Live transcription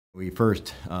We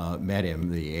first met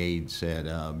him, the aide said,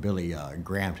 Billy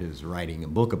Grant is writing a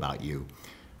book about you.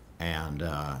 And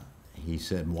he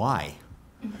said, why?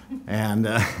 And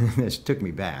this took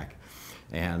me back.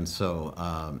 And so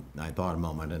I thought a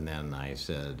moment, and then I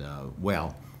said,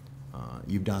 well,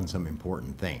 you've done some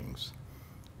important things.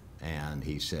 And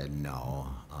he said, no.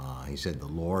 He said, the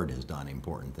Lord has done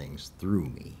important things through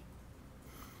me.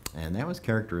 And that was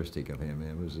characteristic of him.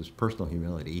 It was his personal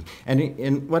humility.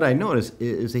 And what I noticed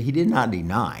is that he did not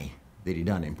deny that he'd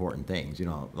done important things. You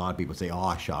know, a lot of people say,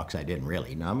 oh, shucks, I didn't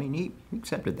really. No, I mean, he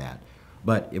accepted that.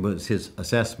 But it was his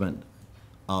assessment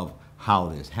of how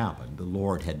this happened. The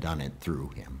Lord had done it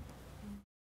through him.